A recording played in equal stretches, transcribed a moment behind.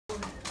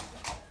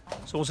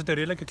So ons het 'n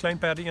redelike klein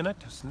perde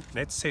eenheid,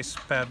 net 6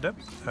 perde.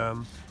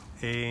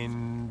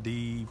 En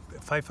die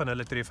 5 van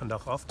hulle tree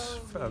vandag af,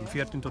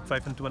 14 tot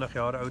 25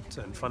 jaar oud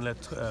en van hulle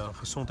het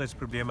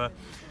gesondheidsprobleme.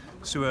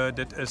 So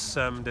dit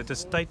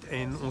is tyd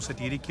en ons het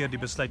hierdie keer die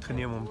besluit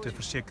geneem om te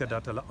verseker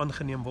dat hulle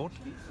aangeneem word.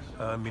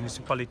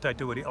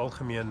 Munisipaliteite oor die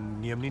algemeen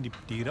neem nie die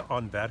diere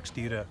aan,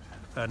 werksdiere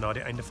na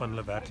die einde van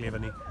hulle werklewe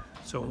nie.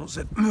 So ons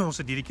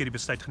het hierdie keer die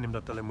besluit geneem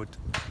dat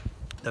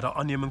daar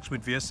aannemings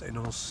moet wees en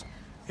ons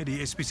het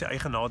die SPC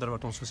eigenaar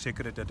wat ons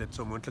verseker het dat dit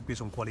sou moontlik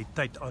wees om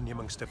kwaliteit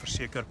aannemings te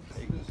verseker.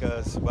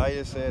 Ek is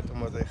baie sad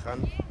omdat hy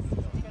gaan.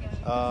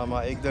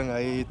 Maar ek dink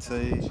hy het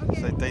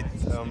sy tyd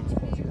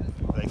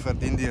hy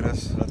verdien die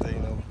rus wat hy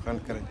nou gaan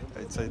kry.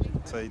 Hy het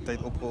sy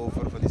tyd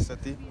opgeoffer vir die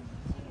city.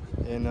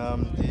 En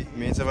die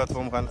mense wat vir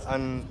hom gaan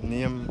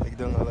aanneem, ek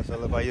dink hulle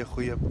sal 'n baie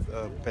goeie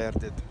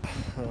perd het.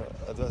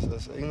 Dit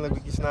was eintlik 'n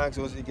bietjie snaaks,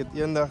 soos ek het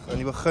eendag aan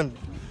die begin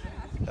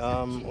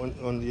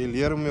en jy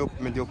leer om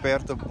met jou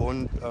perd te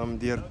bond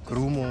deur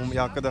groom om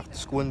elke dag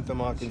skoon te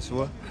maak en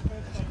so.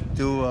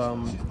 Toe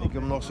ek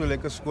hom nog so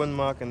lekker skoon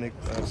maak en ek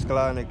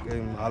klaar en ek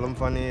haal hom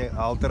van die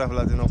halter af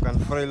laat hy nog kan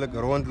vrylik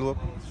rondloop.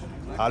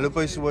 Haal op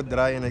hy so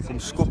draai en hy kom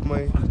skop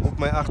my op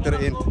my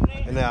agterend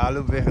en hy haal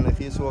op weg en hy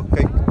gee so 'n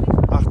kyk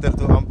agter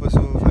toe amper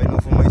so hy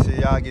nou vir my sê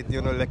ja, ek het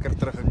jou nou lekker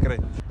teruggekry.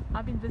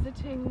 I've been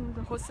visiting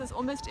the horses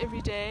almost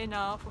every day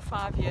now for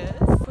 5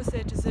 years. Of course,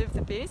 they deserve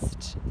the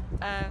best.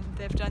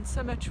 They've done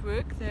so much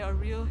work. They are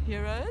real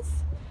heroes.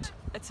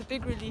 It's a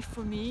big relief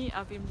for me.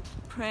 I've been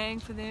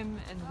praying for them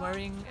and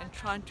worrying and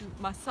trying to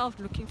myself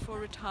looking for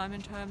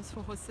retirement homes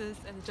for horses,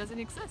 and it doesn't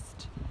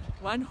exist.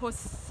 One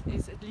horse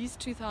is at least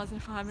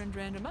 2,500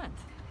 Rand a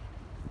month,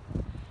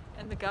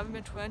 and the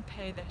government won't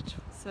pay that.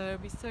 So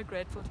we're so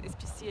grateful that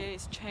SPCA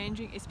is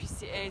changing.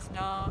 SPCA is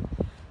now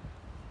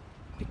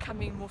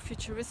becoming more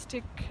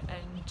futuristic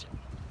and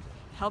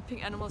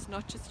helping animals,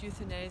 not just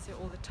euthanasia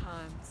all the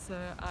time. So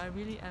I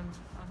really I'm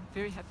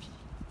very happy.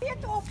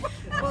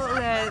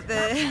 Well,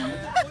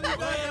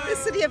 the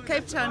city of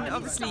Cape Town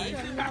obviously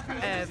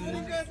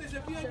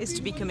is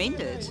to be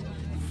commended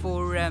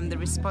for the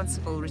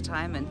responsible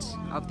retirement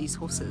of these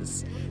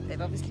horses.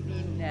 They've obviously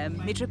been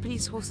Metro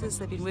Police horses.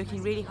 They've been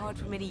working really hard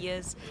for many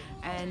years,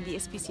 and the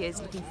SPCA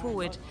is looking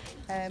forward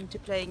to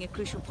playing a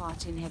crucial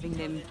part in having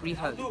them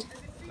rehomed.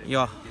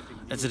 Yeah,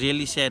 it's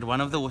really sad. One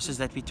of the horses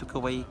that we took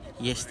away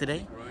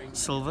yesterday,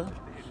 Silver,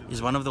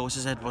 is one of the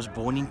horses that was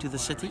born into the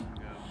city.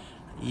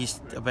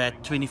 He's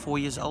about 24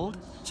 years old,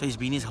 so he's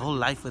been his whole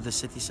life with the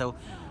city. So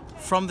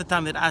from the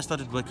time that I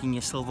started working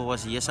here, Silver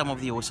was here. Some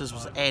of the horses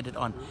was added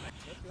on.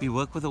 We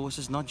work with the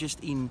horses not just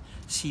in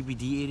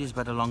CBD areas,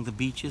 but along the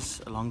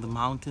beaches, along the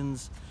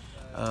mountains,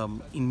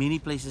 in many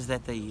places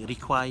that they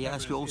require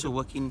us. We also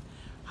work in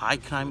high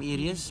crime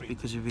areas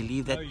because we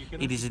believe that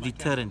it is a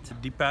deterrent.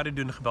 Die perde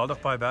doen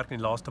geweldig baie werk. In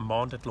die laaste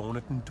maand het hulle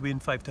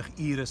 152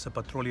 ure se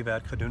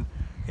patrolliewerk gedoen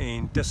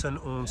en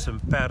tussen ons en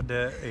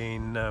perde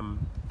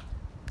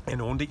en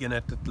honde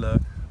eenheid het hulle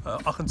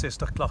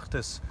 68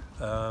 klagtes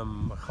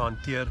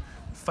gehanteer,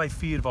 5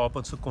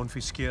 vuurwapens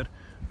gekonfiskeer,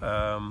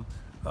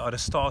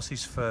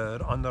 arrestasies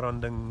vir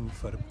aanranding,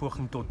 vir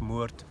poging tot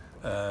moord,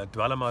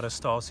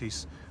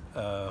 dwelmarrestasies,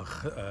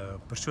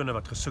 persone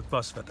wat gesoek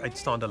was, wat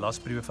uitstaande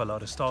lasbriewe vir hulle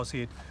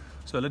arrestasie het.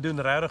 So hulle doen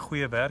regtig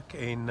goeie werk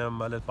en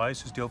hulle is baie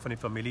soos deel van die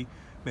familie.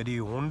 Met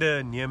die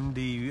honde neem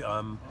die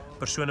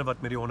persone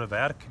wat met die honde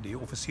werk, die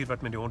offisier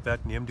wat met die hond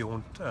werk, neem die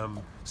hond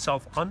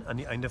self aan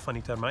die einde van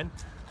die termyn.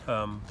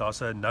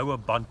 Daar's 'n noue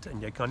band en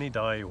jy kan nie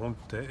daai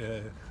hond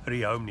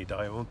rehome nie.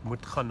 Daai hond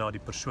moet gaan na die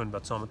persoon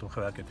wat saam met hom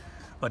gewerk het.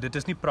 Maar dit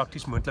is nie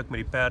prakties moontlik met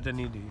die perde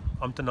nie. Die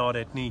amptenare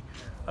het nie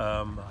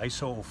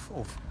huise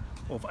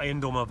of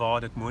eiendomme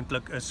waar dit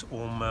moontlik is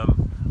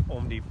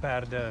om die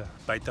perde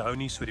by te hou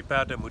nie. So die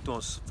perde moet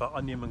ons vir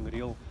aanneming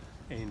reël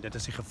en dit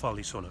is die geval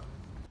hierson.